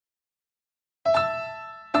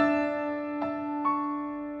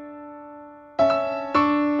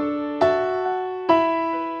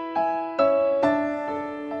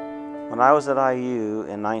When I was at IU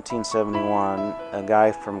in 1971, a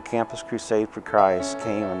guy from Campus Crusade for Christ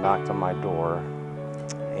came and knocked on my door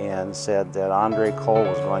and said that Andre Cole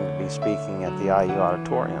was going to be speaking at the IU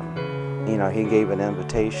auditorium. You know, he gave an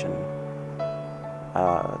invitation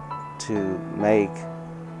to make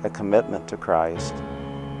a commitment to Christ.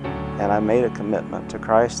 And I made a commitment to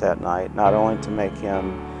Christ that night, not only to make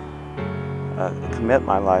him commit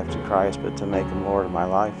my life to Christ, but to make him Lord of my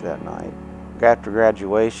life that night. After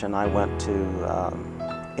graduation, I went to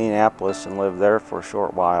Indianapolis and lived there for a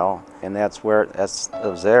short while, and it was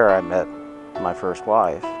there I met my first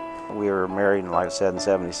wife. We were married, like I said, in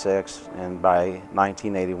 '76, and by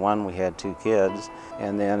 1981 we had 2 kids.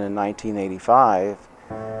 And then in 1985,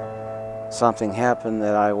 something happened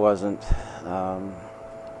that I wasn't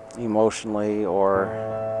emotionally or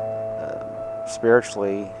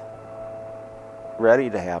spiritually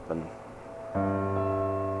ready to happen.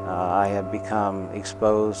 I had become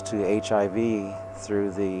exposed to HIV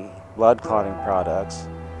through the blood clotting products.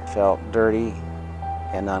 Felt dirty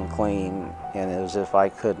and unclean, and it was as if I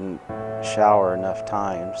couldn't shower enough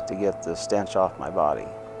times to get the stench off my body.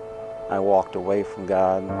 I walked away from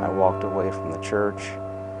God, I walked away from the church,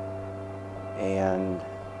 and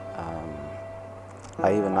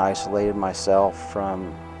I even isolated myself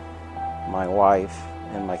from my wife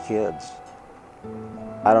and my kids.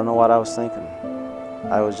 I don't know what I was thinking.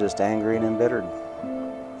 I was just angry and embittered.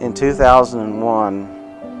 In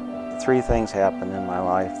 2001, 3 things happened in my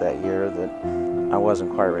life that year that I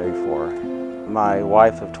wasn't quite ready for. My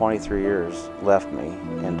wife of 23 years left me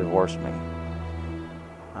and divorced me.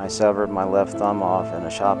 I severed my left thumb off in a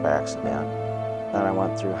shop accident. Then I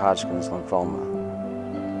went through Hodgkin's lymphoma.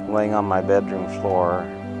 Laying on my bedroom floor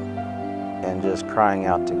and just crying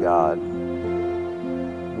out to God,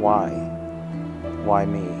 why? Why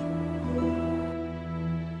me?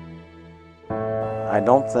 I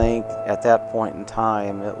don't think at that point in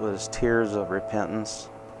time it was tears of repentance.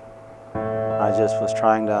 I just was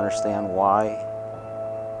trying to understand why.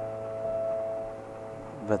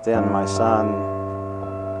 But then my son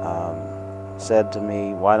said to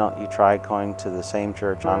me, why don't you try going to the same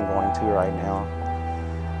church I'm going to right now?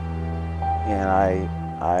 And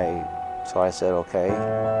so I said, okay,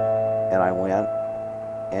 and I went.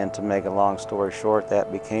 And to make a long story short,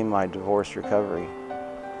 that became my divorce recovery.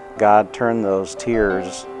 God turned those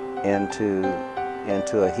tears into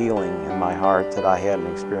a healing in my heart that I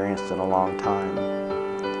hadn't experienced in a long time.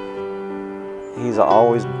 He was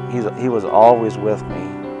always with me.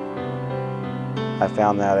 I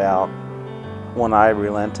found that out when I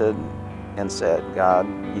relented and said, God,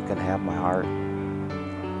 you can have my heart.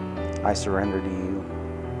 I surrender to you.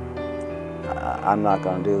 I'm not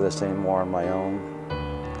going to do this anymore on my own.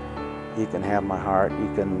 You can have my heart.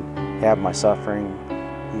 You can have my suffering.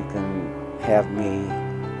 You can have me.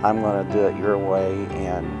 I'm going to do it your way,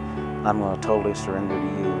 and I'm going to totally surrender to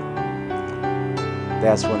you.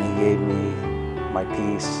 That's when he gave me my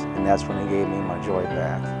peace, and that's when he gave me my joy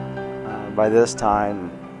back. By this time,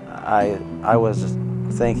 I was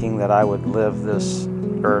thinking that I would live this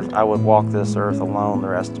earth, I would walk this earth alone the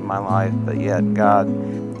rest of my life, but yet God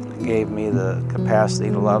gave me the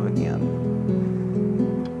capacity to love again.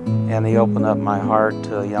 And he opened up my heart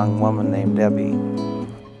to a young woman named Debbie.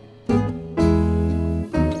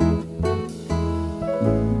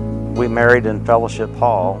 We married in Fellowship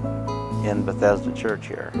Hall in Bethesda Church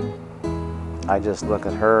here. I just look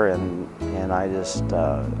at her and I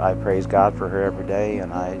praise God for her every day,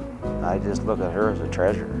 and I just look at her as a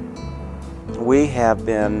treasure. We have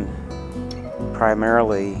been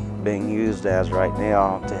primarily being used as right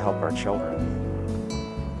now to help our children.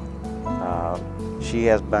 She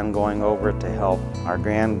has been going over to help her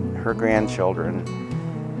grandchildren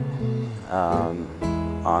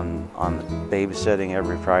on babysitting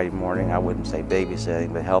every Friday morning. I wouldn't say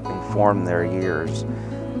babysitting, but helping form their years.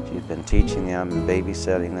 She's been teaching them and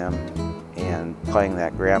babysitting them and playing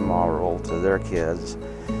that grandma role to their kids.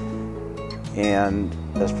 And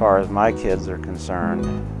as far as my kids are concerned,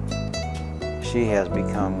 she has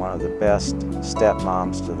become one of the best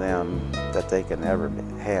stepmoms to them that they can ever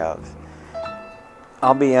have.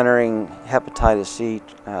 I'll be entering hepatitis C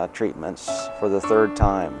treatments for the 3rd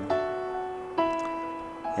time,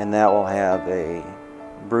 and that will have a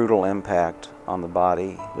brutal impact on the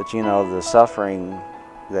body. But you know, the suffering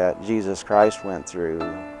that Jesus Christ went through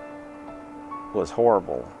was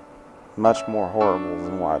horrible, much more horrible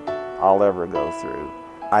than what I'll ever go through.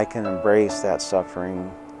 I can embrace that suffering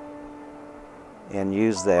and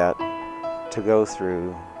use that to go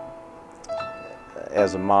through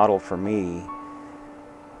as a model for me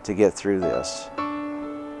to get through this.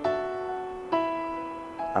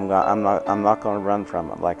 I'm I'm not going to run from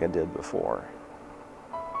it like I did before.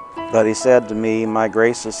 But he said to me, my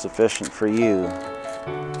grace is sufficient for you,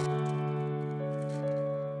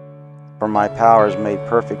 for my power is made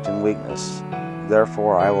perfect in weakness.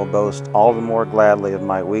 Therefore I will boast all the more gladly of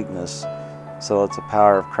my weakness, so that the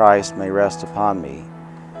power of Christ may rest upon me.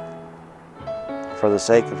 For the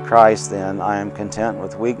sake of Christ, then, I am content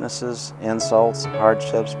with weaknesses, insults,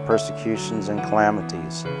 hardships, persecutions, and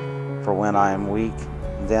calamities. For when I am weak,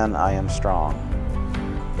 then I am strong.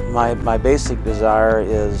 My basic desire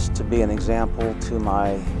is to be an example to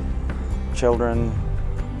my children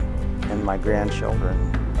and my grandchildren,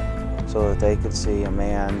 so that they could see a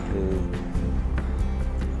man who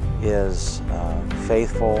is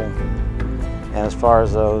faithful, and as far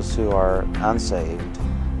as those who are unsaved,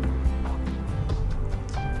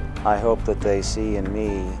 I hope that they see in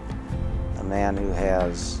me a man who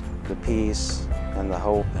has the peace and the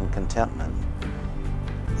hope and contentment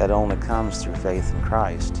that only comes through faith in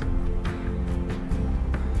Christ.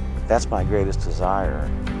 That's my greatest desire,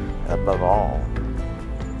 above all,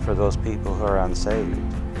 for those people who are unsaved,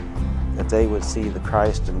 that they would see the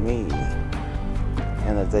Christ in me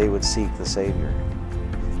and that they would seek the Savior.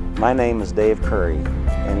 My name is Dave Currey,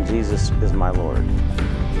 and Jesus is my Lord.